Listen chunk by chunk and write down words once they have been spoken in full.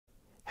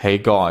Hey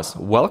guys,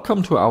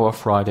 welcome to our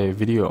Friday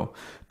video.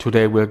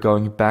 Today we're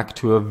going back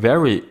to a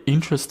very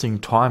interesting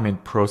time in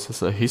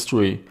processor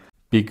history.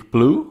 Big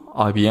Blue,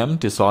 IBM,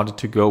 decided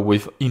to go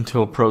with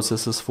Intel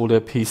processors for their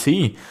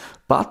PC,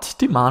 but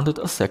demanded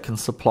a second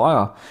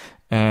supplier.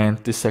 And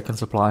the second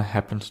supplier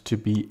happened to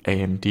be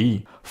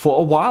AMD.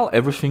 For a while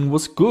everything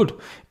was good.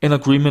 An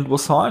agreement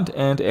was signed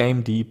and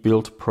AMD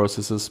built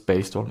processors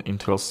based on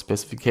Intel's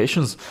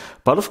specifications.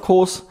 But of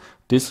course,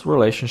 this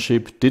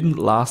relationship didn't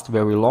last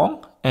very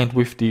long, and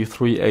with the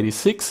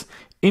 386,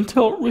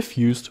 Intel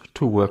refused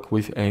to work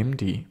with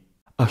AMD.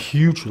 A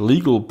huge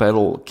legal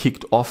battle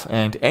kicked off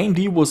and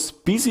AMD was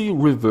busy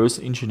reverse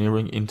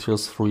engineering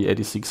Intel's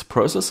 386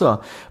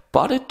 processor,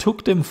 but it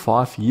took them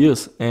 5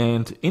 years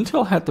and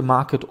Intel had the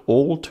market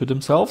all to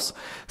themselves,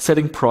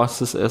 setting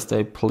prices as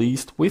they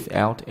pleased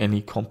without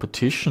any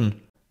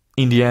competition.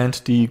 In the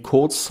end, the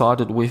courts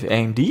sided with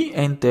AMD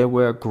and they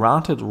were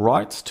granted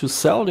rights to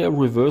sell their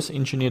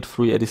reverse-engineered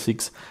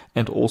 386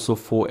 and also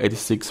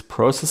 486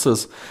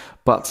 processors.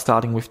 But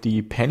starting with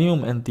the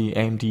Pentium and the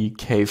AMD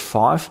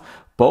K5,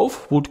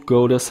 both would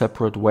go their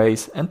separate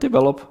ways and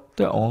develop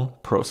their own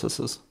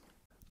processors.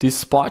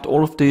 Despite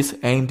all of this,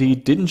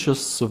 AMD didn't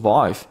just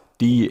survive.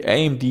 The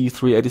AMD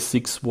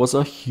 386 was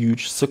a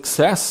huge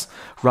success,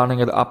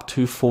 running at up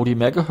to 40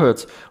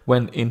 MHz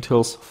when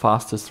Intel's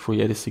fastest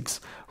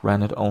 386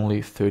 ran at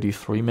only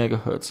 33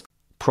 MHz.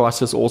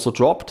 Prices also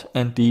dropped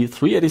and the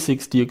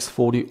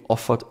 386DX-40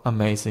 offered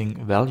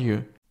amazing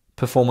value.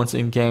 Performance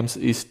in games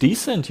is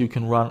decent, you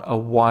can run a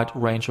wide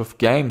range of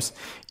games.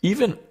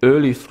 Even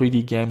early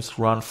 3D games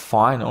run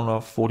fine on a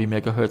 40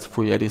 MHz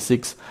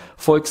 386.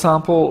 For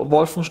example,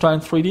 Wolfenstein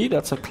 3D,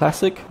 that's a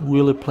classic,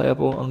 really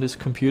playable on this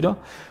computer.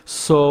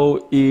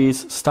 So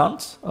is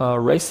Stunts, a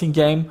racing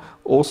game,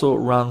 also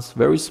runs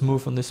very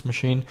smooth on this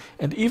machine.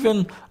 And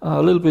even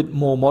a little bit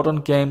more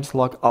modern games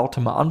like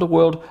Ultima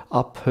Underworld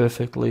are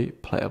perfectly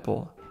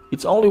playable.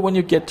 It's only when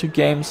you get to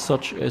games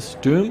such as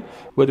Doom,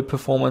 where the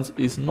performance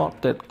is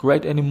not that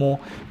great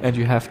anymore and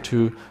you have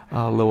to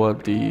lower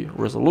the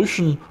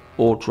resolution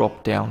or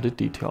drop down the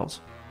details.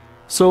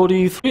 So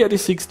the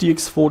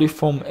 386DX-40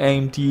 from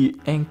AMD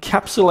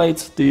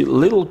encapsulates the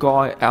little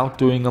guy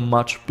outdoing a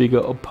much bigger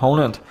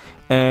opponent.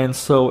 And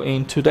so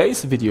in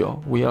today's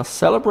video, we are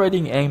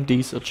celebrating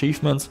AMD's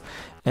achievements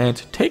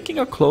and taking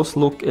a close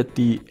look at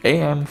the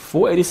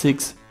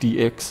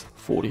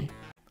AM486DX-40.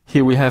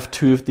 Here we have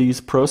two of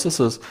these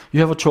processors. You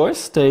have a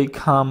choice. They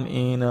come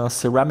in a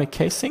ceramic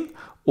casing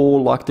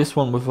or like this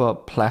one with a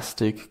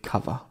plastic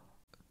cover.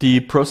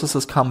 The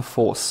processors come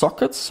for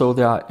sockets, so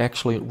they are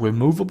actually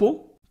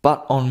removable.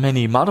 But on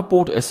many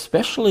motherboards,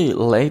 especially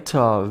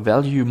later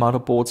value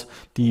motherboards,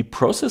 the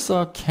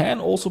processor can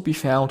also be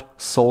found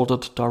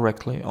soldered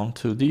directly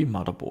onto the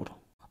motherboard.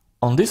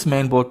 On this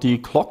mainboard, the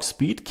clock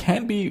speed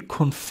can be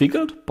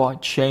configured by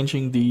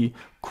changing the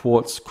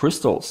quartz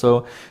crystal.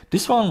 So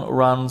this one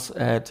runs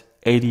at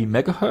 80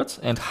 MHz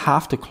and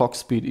half the clock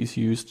speed is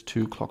used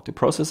to clock the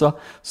processor.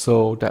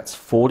 So that's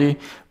 40,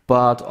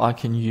 but I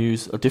can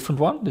use a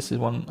different one. This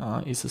one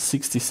is a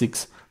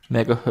 66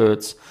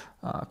 MHz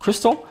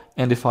crystal.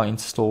 And if I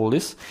install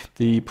this,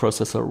 the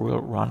processor will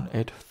run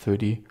at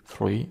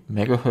 33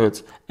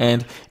 MHz.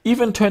 And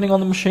even turning on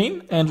the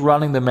machine and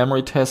running the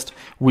memory test,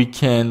 we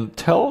can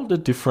tell the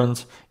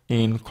difference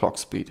in clock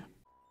speed.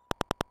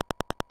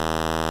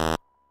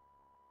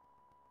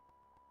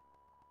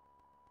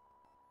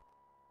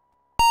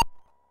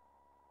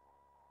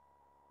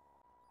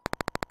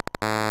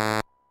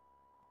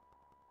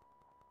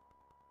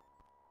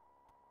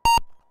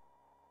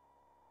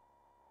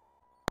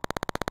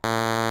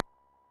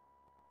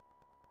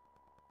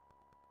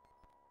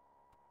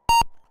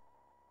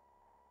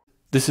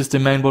 This is the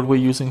mainboard we're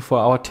using for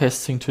our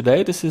testing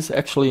today. This is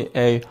actually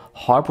a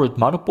hybrid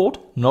motherboard.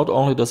 Not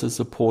only does it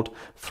support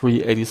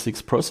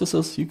 386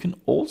 processors, you can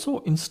also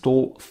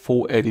install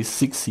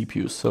 486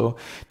 CPUs. So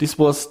this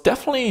was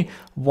definitely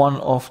one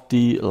of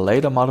the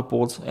later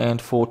motherboards, and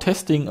for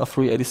testing a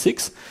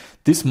 386,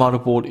 this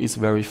motherboard is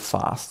very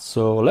fast.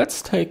 So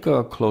let's take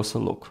a closer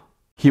look.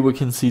 Here we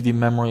can see the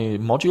memory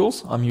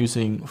modules. I'm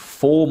using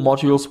 4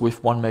 modules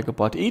with 1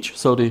 MB each,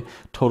 so the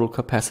total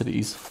capacity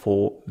is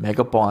 4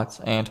 MB.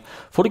 And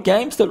for the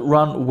games that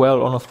run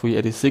well on a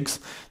 386,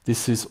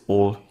 this is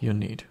all you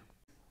need.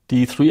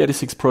 The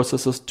 386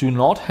 processors do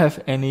not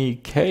have any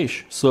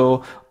cache,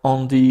 so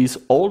on these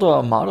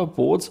older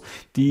motherboards,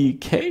 the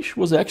cache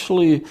was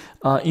actually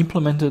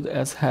implemented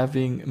as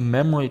having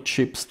memory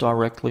chips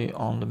directly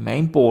on the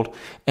main board.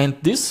 And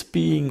this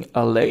being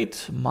a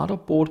late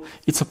motherboard,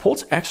 it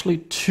supports actually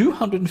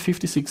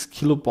 256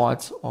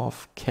 kilobytes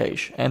of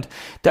cache. And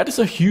that is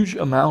a huge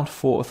amount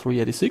for a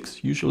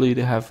 386. Usually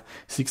they have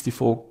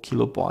 64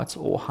 kilobytes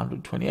or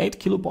 128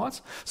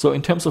 kilobytes. So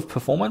in terms of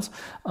performance,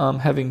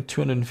 having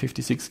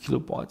 256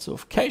 kilobytes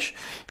of cache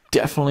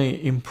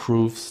definitely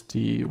improves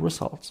the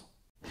results.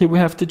 Here we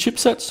have the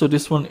chipset, so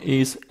this one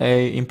is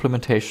a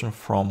implementation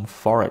from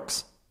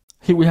Forex.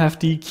 Here we have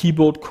the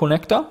keyboard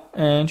connector,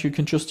 and you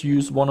can just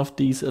use one of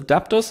these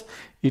adapters.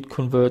 It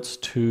converts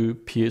to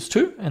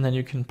PS2 and then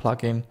you can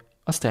plug in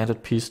a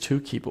standard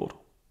PS2 keyboard.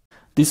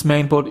 This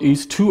mainboard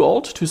is too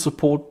old to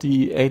support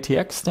the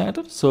ATX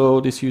standard,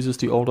 so this uses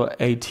the older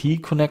AT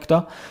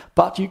connector,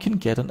 but you can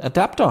get an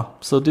adapter.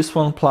 So this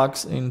one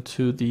plugs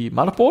into the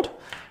motherboard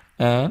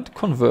and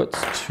converts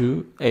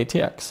to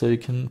ATX. So you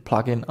can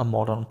plug in a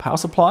modern power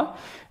supply,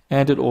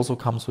 and it also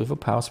comes with a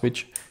power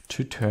switch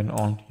to turn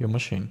on your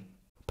machine.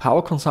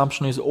 Power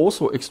consumption is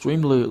also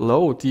extremely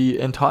low. The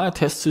entire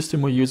test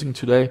system we're using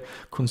today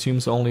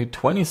consumes only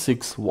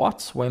 26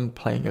 watts when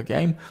playing a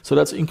game. So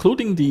that's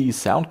including the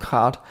sound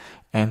card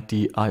and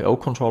the I/O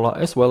controller,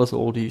 as well as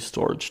all the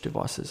storage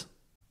devices.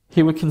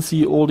 Here we can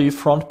see all the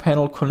front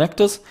panel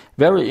connectors.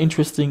 Very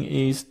interesting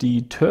is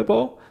the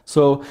turbo.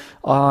 So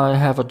I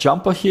have a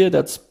jumper here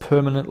that's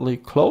permanently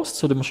closed,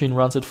 so the machine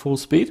runs at full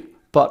speed.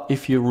 But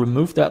if you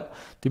remove that,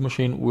 the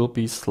machine will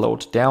be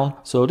slowed down.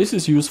 So this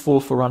is useful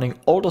for running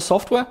older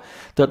software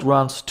that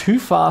runs too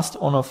fast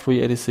on a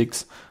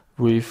 386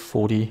 with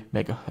 40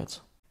 MHz.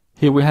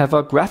 Here we have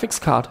a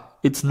graphics card.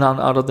 It's none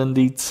other than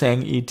the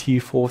Tseng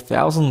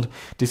ET4000.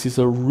 This is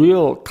a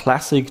real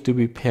classic to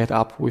be paired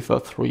up with a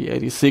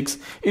 386.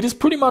 It is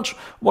pretty much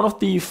one of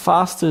the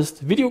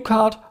fastest video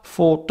card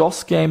for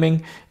DOS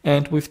gaming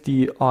and with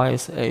the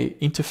ISA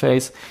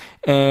interface.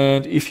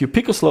 And if you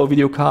pick a slow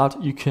video card,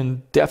 you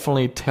can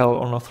definitely tell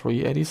on a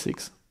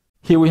 386.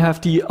 Here we have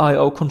the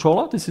I/O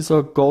controller. This is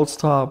a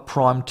Goldstar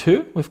Prime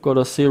 2. We've got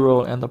a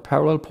serial and a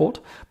parallel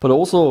port, but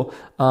also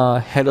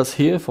headers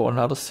here for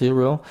another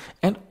serial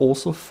and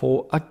also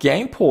for a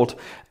game port.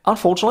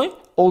 Unfortunately,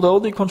 although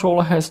the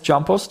controller has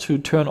jumpers to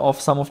turn off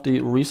some of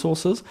the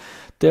resources,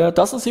 there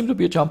doesn't seem to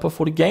be a jumper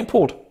for the game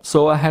port.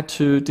 So I had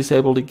to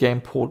disable the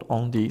game port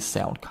on the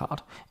sound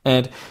card.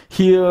 And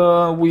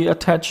here we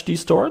attach the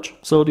storage.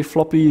 So the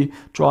floppy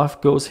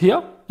drive goes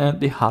here and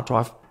the hard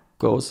drive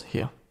goes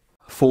here.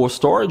 For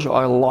storage,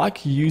 I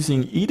like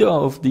using either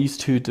of these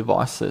two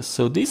devices.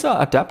 So these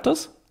are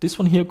adapters. This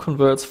one here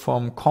converts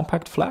from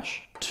compact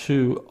flash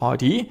to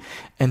IDE,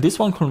 and this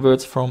one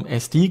converts from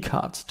SD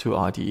cards to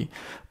IDE.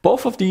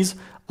 Both of these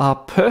are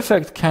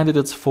perfect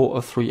candidates for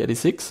a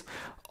 386.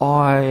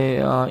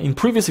 In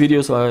previous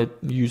videos, I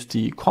used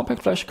the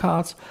compact flash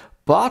cards,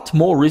 but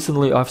more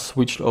recently I've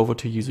switched over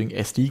to using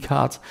SD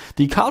cards.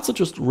 The cards are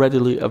just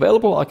readily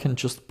available. I can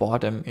just buy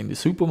them in the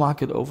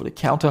supermarket over the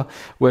counter,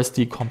 whereas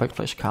the compact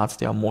flash cards,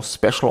 they are more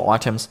special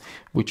items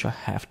which I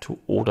have to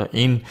order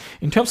in.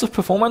 In terms of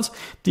performance,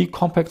 the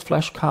compact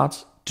flash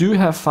cards do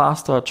have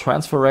faster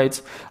transfer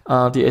rates.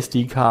 The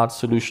SD card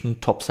solution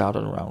tops out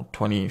at around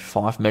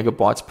 25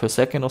 megabytes per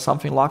second or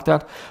something like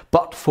that.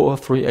 But for a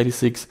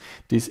 386,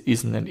 this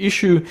isn't an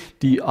issue.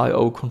 The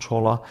I/O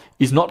controller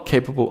is not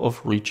capable of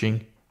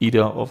reaching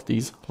either of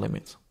these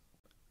limits.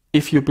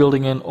 If you're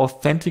building an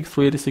authentic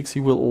 386,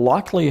 you will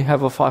likely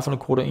have a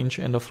 5¼ inch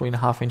and a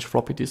 3½ inch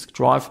floppy disk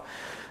drive.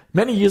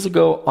 Many years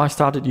ago, I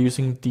started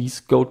using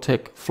these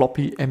Gotek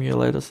floppy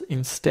emulators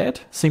instead,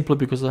 simply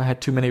because I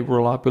had too many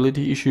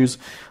reliability issues.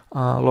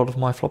 A lot of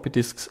my floppy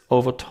disks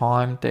over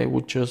time, they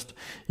would just,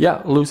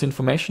 lose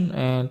information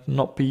and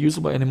not be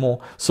usable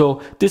anymore.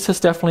 So this has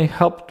definitely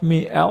helped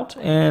me out,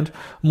 and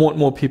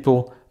more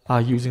people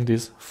are using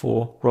this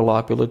for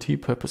reliability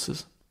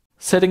purposes.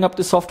 Setting up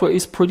the software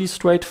is pretty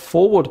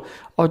straightforward.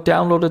 I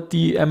downloaded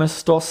the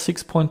MS-DOS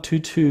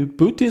 6.22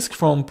 boot disk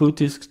from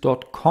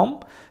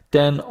bootdisk.com.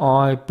 Then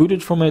I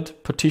booted from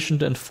it,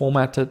 partitioned and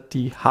formatted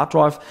the hard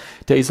drive.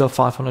 There is a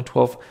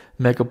 512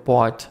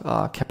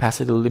 megabyte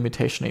capacity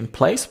limitation in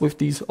place with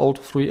these old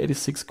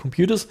 386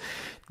 computers.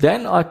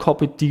 Then I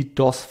copied the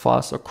DOS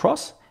files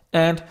across.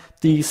 And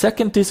the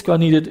second disk I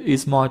needed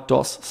is my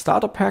DOS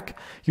starter pack.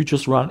 You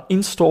just run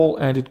install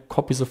and it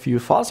copies a few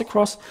files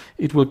across.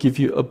 It will give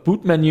you a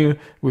boot menu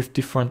with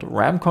different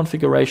RAM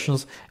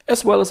configurations,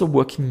 as well as a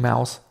working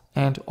mouse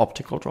and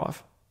optical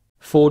drive.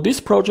 For this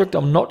project,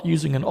 I'm not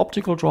using an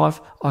optical drive.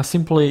 I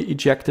simply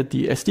ejected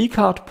the SD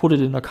card, put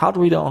it in a card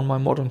reader on my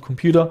modern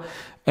computer,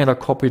 and I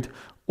copied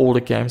all the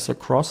games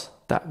across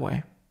that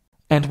way.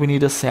 And we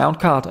need a sound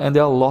card, and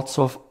there are lots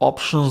of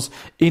options.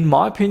 In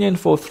my opinion,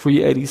 for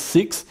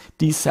 386,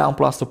 the Sound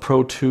Blaster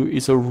Pro 2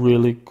 is a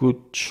really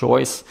good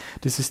choice.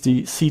 This is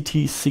the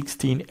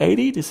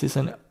CT1680. This is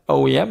an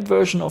OEM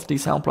version of the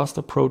Sound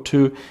Blaster Pro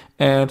 2,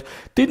 and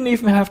didn't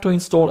even have to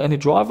install any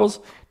drivers,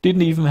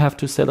 didn't even have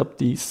to set up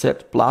the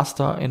set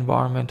blaster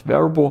environment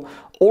variable.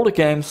 All the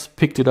games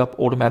picked it up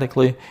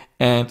automatically,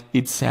 and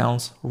it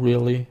sounds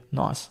really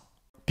nice.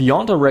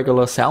 Beyond a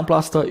regular Sound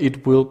Blaster,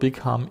 it will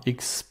become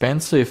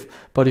expensive,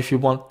 but if you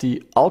want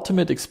the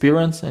ultimate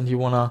experience and you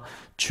want to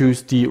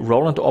choose the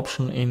Roland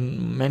option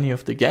in many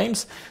of the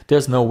games,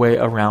 there's no way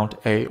around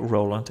a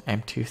Roland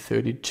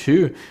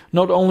MT32.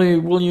 Not only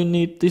will you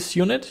need this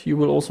unit, you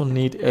will also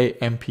need a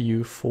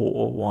MPU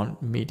 401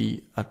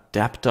 MIDI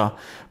adapter.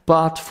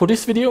 But for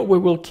this video, we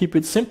will keep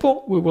it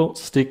simple. We will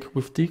stick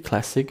with the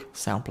classic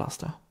Sound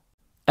Blaster.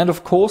 And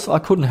of course, I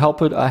couldn't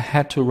help it, I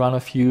had to run a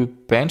few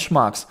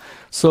benchmarks.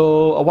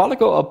 So a while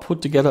ago, I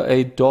put together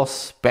a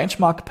DOS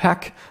benchmark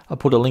pack. I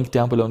put a link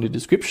down below in the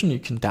description. You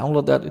can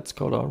download that. It's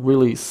got a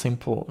really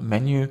simple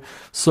menu.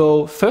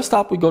 So first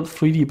up, we got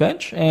 3D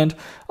Bench, and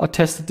I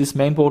tested this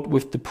mainboard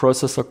with the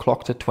processor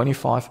clocked at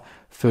 25,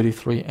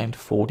 33 and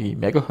 40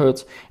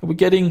 megahertz. And we're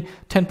getting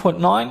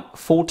 10.9,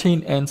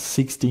 14 and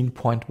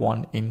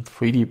 16.1 in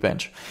 3D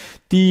Bench.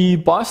 The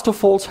BIOS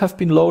defaults have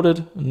been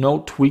loaded, no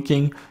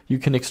tweaking. You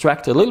can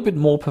extract a little bit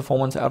more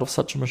performance out of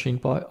such a machine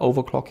by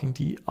overclocking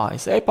the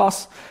ISA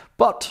bus,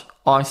 but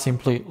I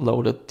simply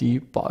loaded the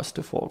BIOS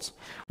defaults.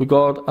 We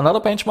got another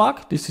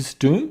benchmark. This is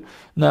Doom.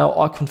 Now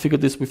I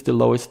configured this with the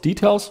lowest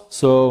details,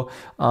 so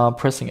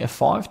pressing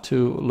F5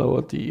 to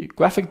lower the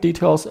graphic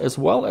details, as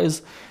well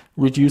as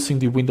reducing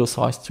the window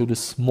size to the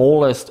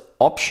smallest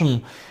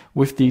option.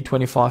 With the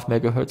 25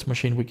 megahertz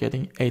machine, we're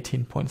getting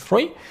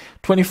 18.3,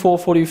 24,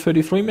 40,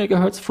 33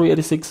 megahertz,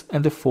 386,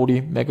 and the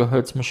 40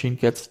 megahertz machine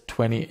gets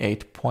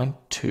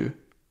 28.2.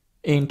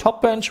 In top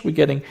bench, we're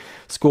getting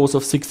scores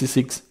of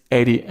 66,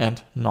 80,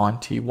 and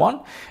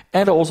 91.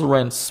 And I also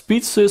ran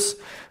SpeedSys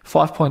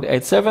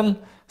 5.87,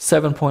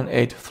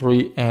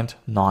 7.83, and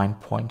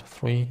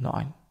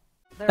 9.39.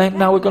 And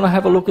now we're going to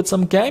have a look at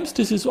some games.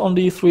 This is on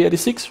the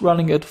 386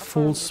 running at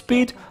full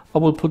speed. I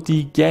will put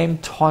the game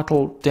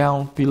title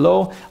down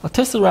below. I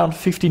tested around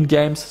 15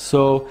 games,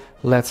 so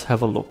let's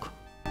have a look.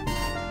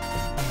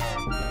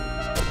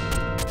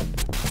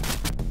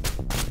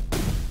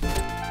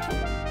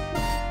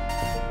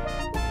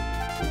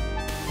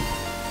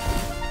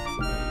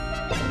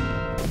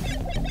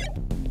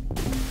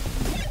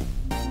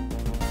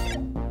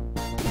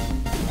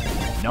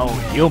 No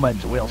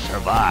humans will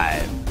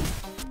survive.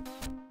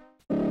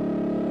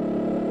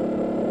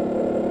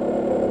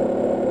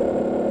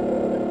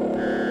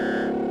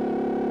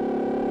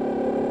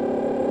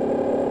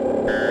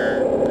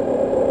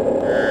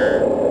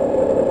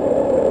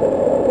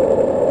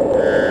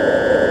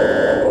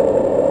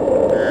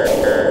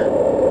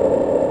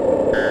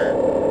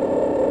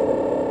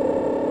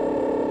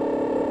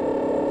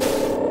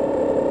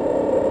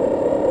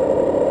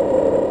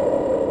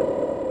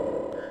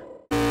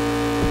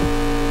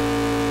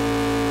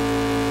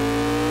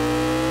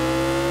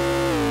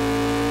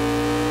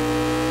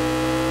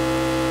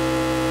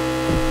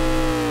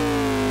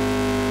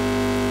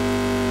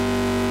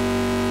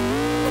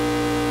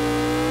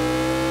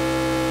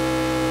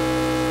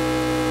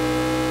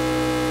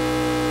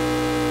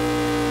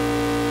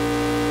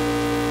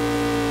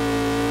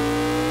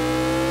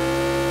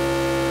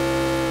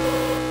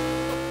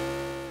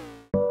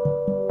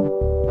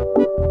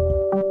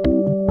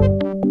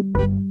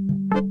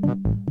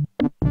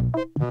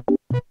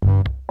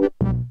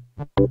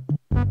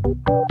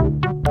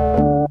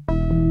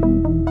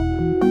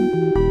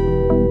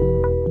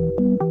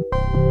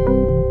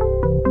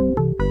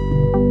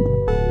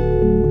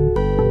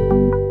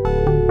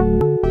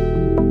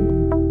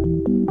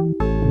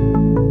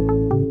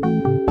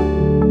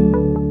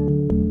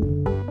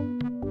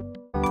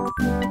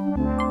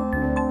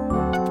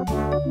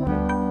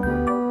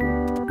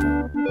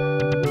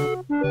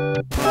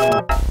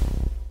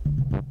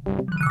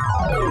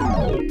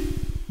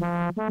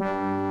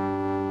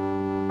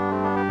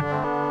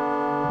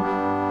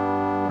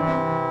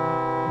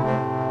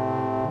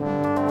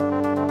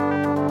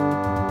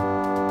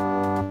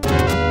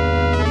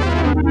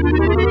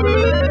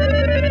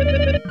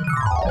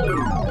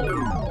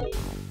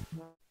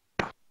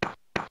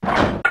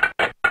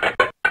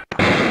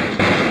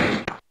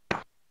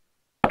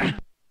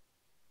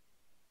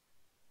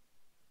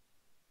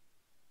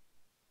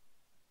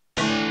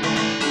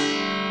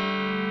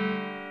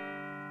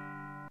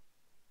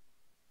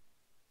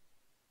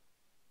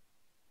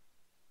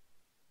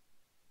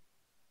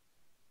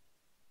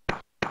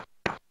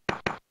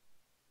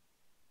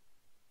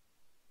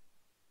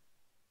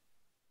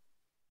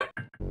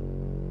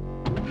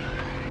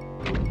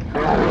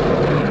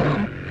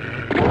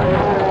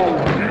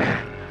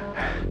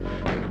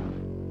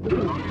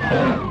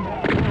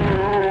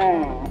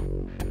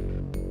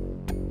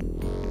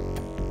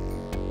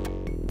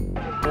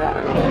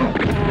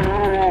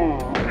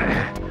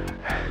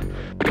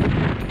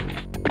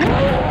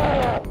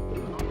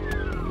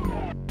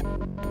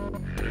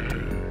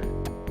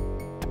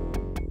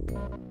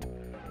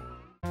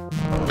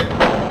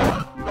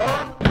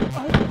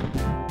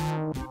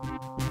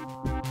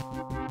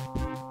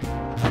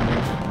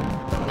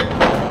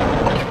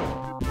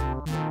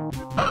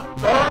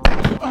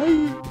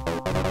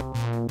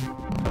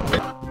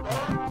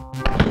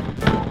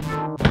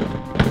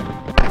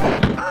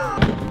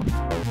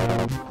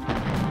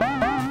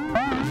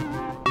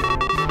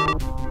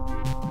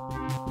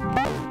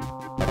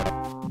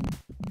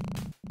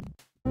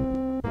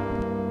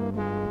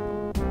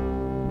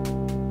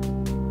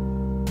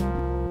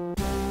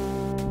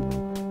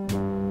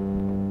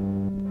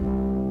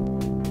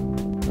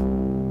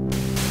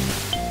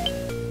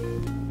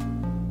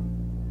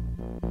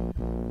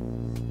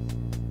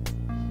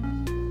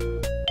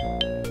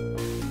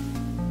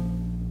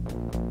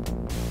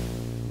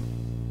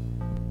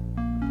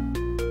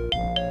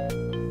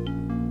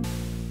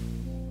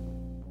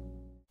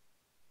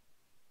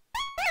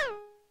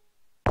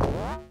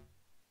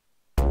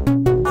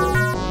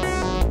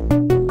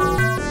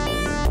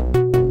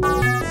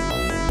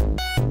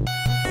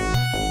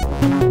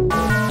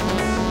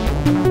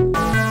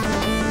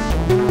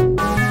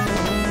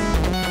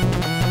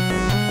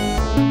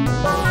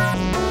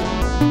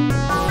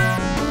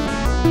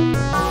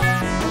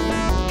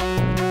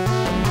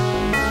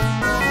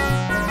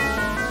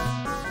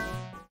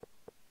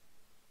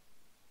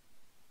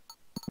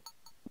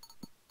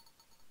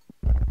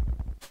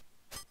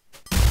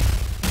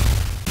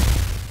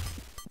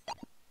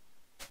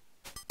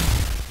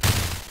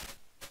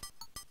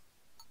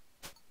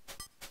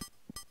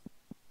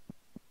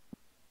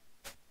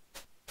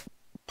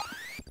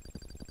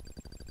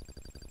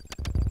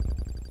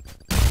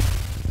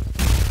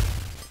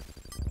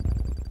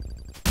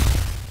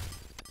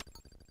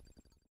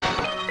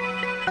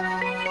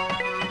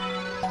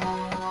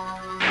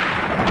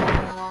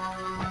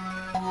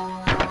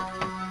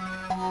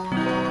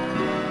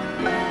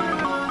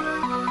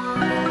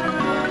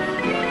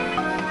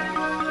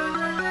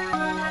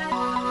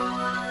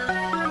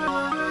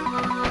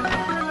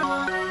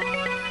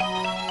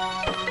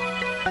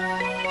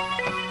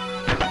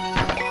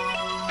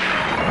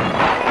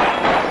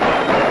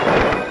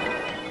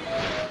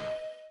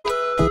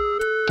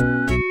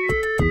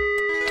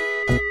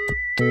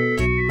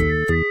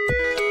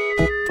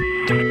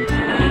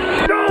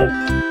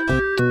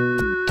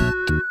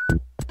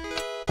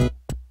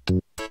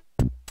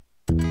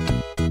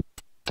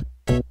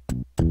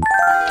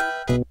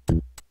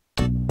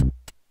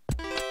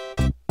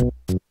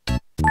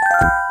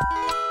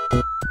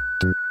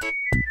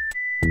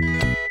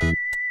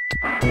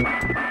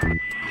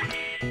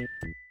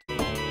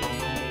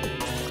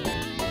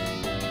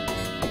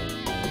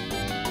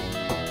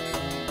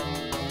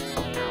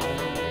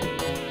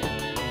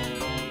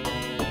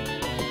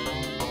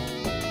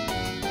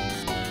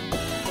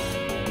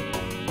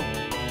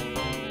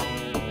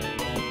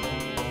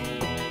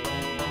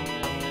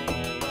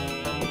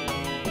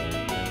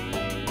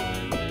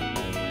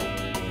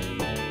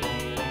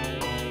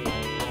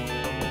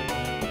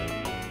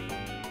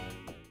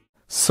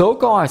 So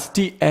guys,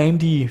 the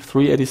AMD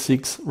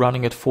 386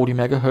 running at 40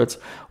 megahertz.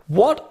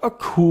 What a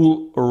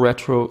cool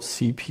retro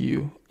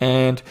CPU.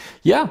 And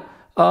yeah,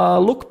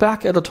 look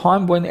back at a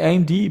time when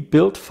AMD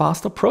built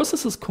faster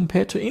processors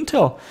compared to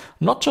Intel.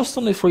 Not just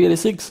on the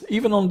 386,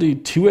 even on the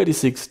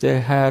 286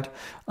 they had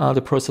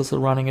the processor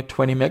running at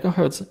 20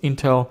 megahertz.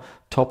 Intel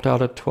topped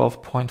out at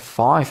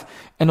 12.5.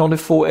 And on the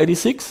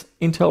 486,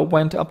 Intel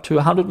went up to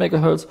 100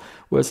 megahertz,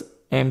 whereas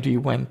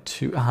AMD went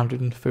to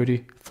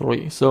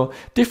 133. So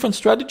different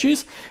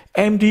strategies.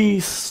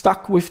 AMD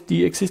stuck with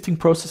the existing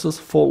processors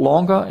for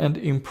longer and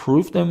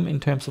improved them in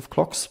terms of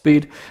clock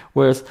speed,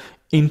 whereas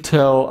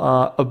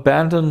Intel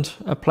abandoned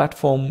a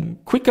platform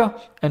quicker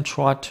and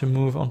tried to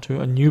move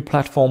onto a new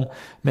platform,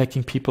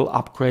 making people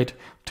upgrade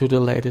to the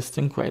latest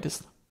and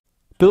greatest.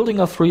 Building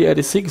a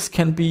 386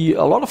 can be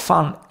a lot of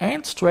fun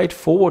and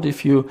straightforward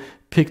if you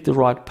pick the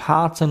right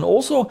parts, and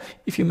also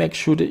if you make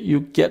sure that you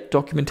get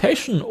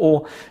documentation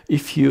or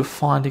if you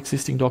find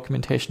existing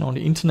documentation on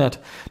the internet.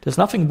 There's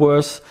nothing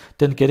worse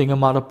than getting a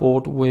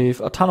motherboard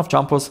with a ton of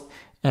jumpers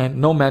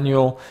and no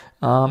manual,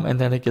 and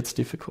then it gets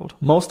difficult.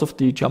 Most of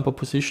the jumper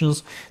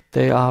positions,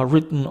 they are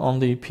written on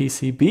the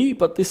PCB,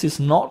 but this is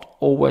not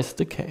always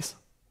the case.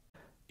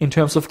 In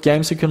terms of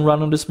games you can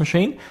run on this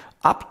machine,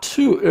 up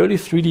to early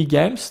 3D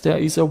games, there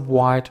is a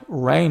wide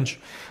range.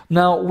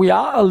 Now, we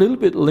are a little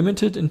bit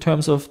limited in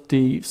terms of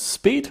the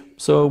speed.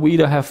 So we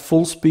either have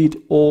full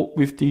speed or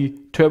with the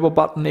turbo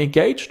button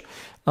engaged,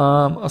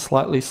 a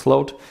slightly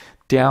slowed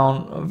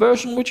down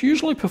version, which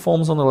usually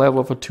performs on the level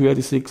of a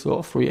 286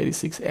 or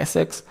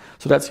 386SX.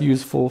 So that's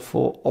useful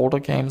for older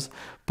games.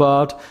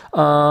 But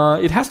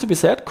it has to be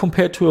said,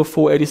 compared to a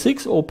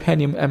 486 or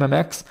Pentium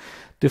MMX,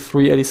 the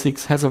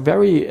 386 has a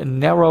very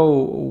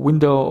narrow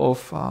window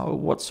of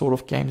what sort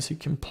of games you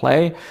can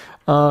play.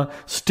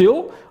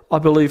 Still, I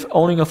believe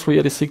owning a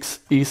 386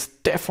 is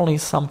definitely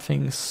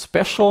something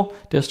special.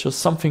 There's just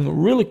something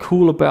really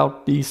cool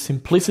about the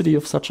simplicity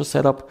of such a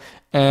setup.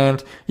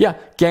 And yeah,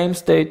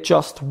 games, they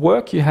just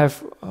work. You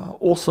have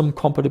awesome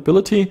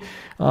compatibility,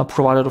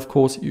 provided of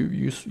course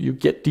you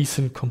get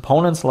decent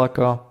components like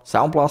a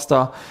Sound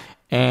Blaster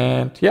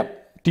and yeah,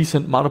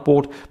 decent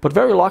motherboard, but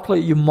very likely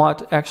you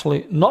might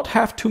actually not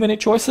have too many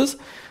choices.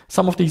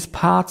 Some of these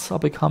parts are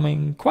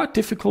becoming quite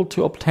difficult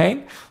to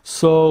obtain.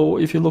 So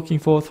if you're looking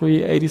for a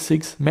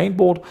 386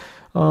 mainboard,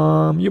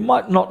 you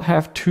might not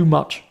have too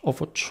much of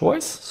a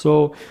choice.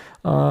 So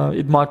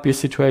it might be a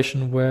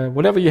situation where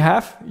whatever you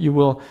have, you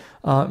will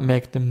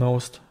make the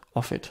most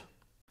of it.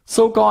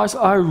 So guys,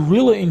 I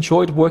really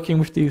enjoyed working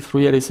with the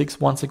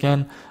 386 once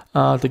again.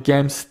 The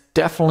games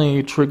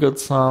definitely triggered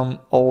some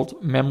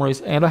old memories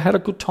and I had a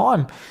good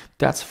time,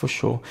 that's for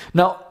sure.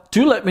 Now,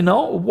 do let me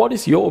know what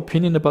is your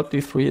opinion about the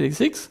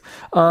 386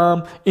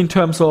 in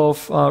terms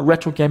of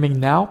retro gaming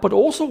now, but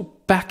also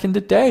back in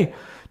the day.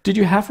 Did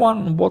you have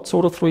one? What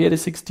sort of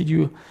 386 did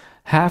you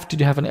have?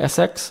 Did you have an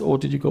SX or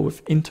did you go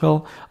with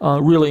Intel?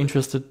 Really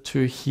interested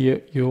to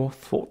hear your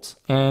thoughts.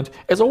 And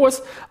as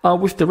always,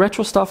 with the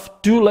retro stuff,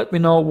 do let me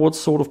know what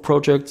sort of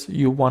projects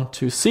you want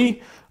to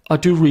see. I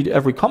do read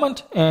every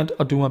comment and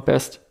I do my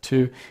best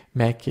to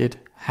make it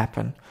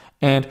happen.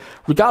 And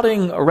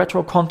regarding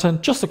retro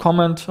content, just a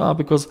comment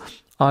because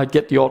I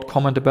get the odd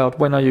comment about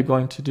when are you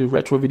going to do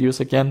retro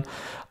videos again.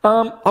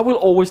 I will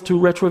always do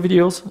retro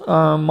videos.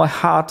 My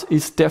heart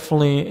is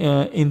definitely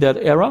in that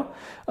era.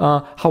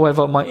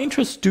 However, my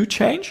interests do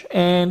change,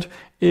 and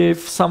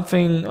if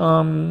something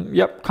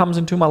comes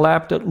into my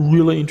lab that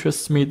really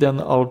interests me, then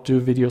I'll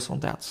do videos on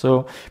that.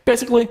 So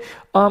basically,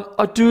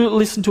 I do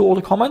listen to all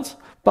the comments,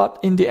 but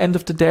in the end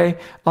of the day,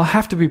 I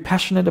have to be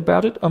passionate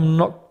about it. I'm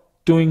not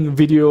doing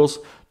videos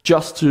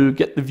just to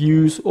get the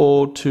views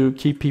or to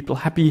keep people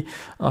happy.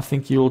 I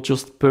think you'll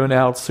just burn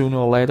out sooner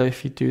or later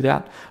if you do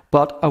that.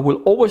 But I will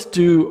always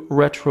do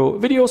retro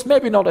videos,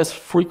 maybe not as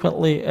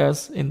frequently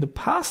as in the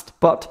past,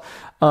 but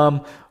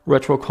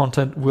retro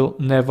content will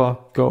never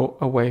go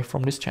away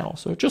from this channel.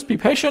 So just be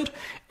patient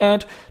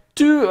and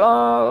do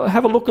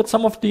have a look at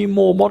some of the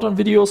more modern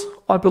videos.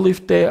 I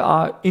believe they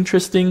are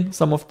interesting,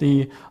 some of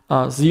the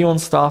Xeon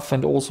stuff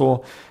and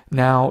also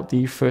now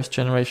the first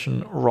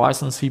generation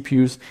Ryzen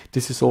CPUs.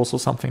 This is also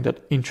something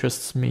that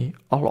interests me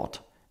a lot.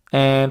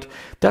 And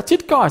that's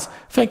it, guys.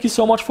 Thank you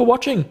so much for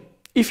watching.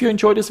 If you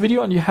enjoyed this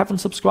video and you haven't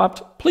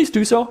subscribed, please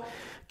do so.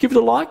 Give it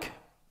a like,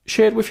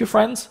 share it with your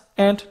friends,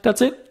 and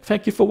that's it.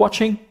 Thank you for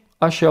watching.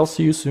 I shall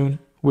see you soon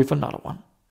with another one.